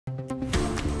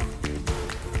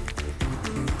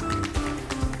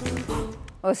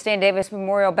Well, Stan Davis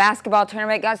Memorial Basketball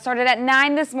Tournament got started at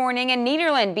 9 this morning, and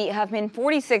Nederland beat Huffman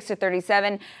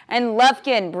 46-37, and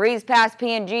Lufkin breezed past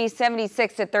P&G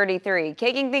 76-33.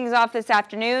 Kicking things off this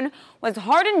afternoon was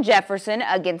Hardin-Jefferson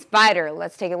against Vidor.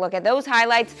 Let's take a look at those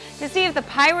highlights to see if the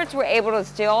Pirates were able to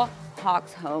steal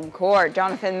Hawks home court.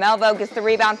 Jonathan Melvo gets the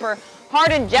rebound for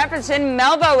Hardin-Jefferson.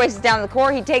 Melvo races down the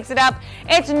court. He takes it up.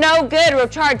 It's no good.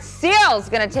 Richard Seals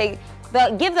going to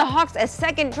give the Hawks a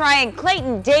second try, and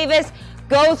Clayton Davis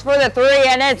goes for the three,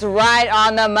 and it's right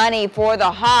on the money for the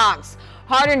Hawks.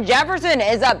 Hardin-Jefferson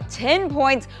is up 10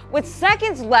 points with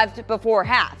seconds left before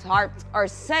half. Hawks are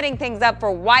setting things up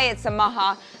for Wyatt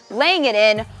Samaha, laying it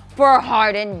in for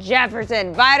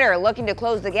Hardin-Jefferson. Vidor looking to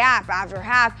close the gap after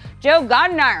half. Joe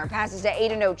Gardner passes to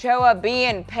Aiden Ochoa,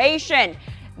 being patient.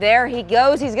 There he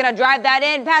goes. He's going to drive that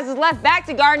in. Passes left back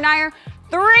to Gardner.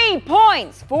 3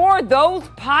 points for those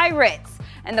Pirates.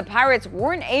 And the Pirates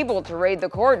weren't able to raid the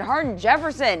court.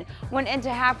 Hardin-Jefferson went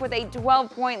into half with a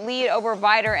 12-point lead over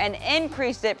Vidor and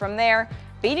increased it from there,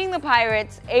 beating the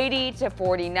Pirates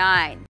 80-49.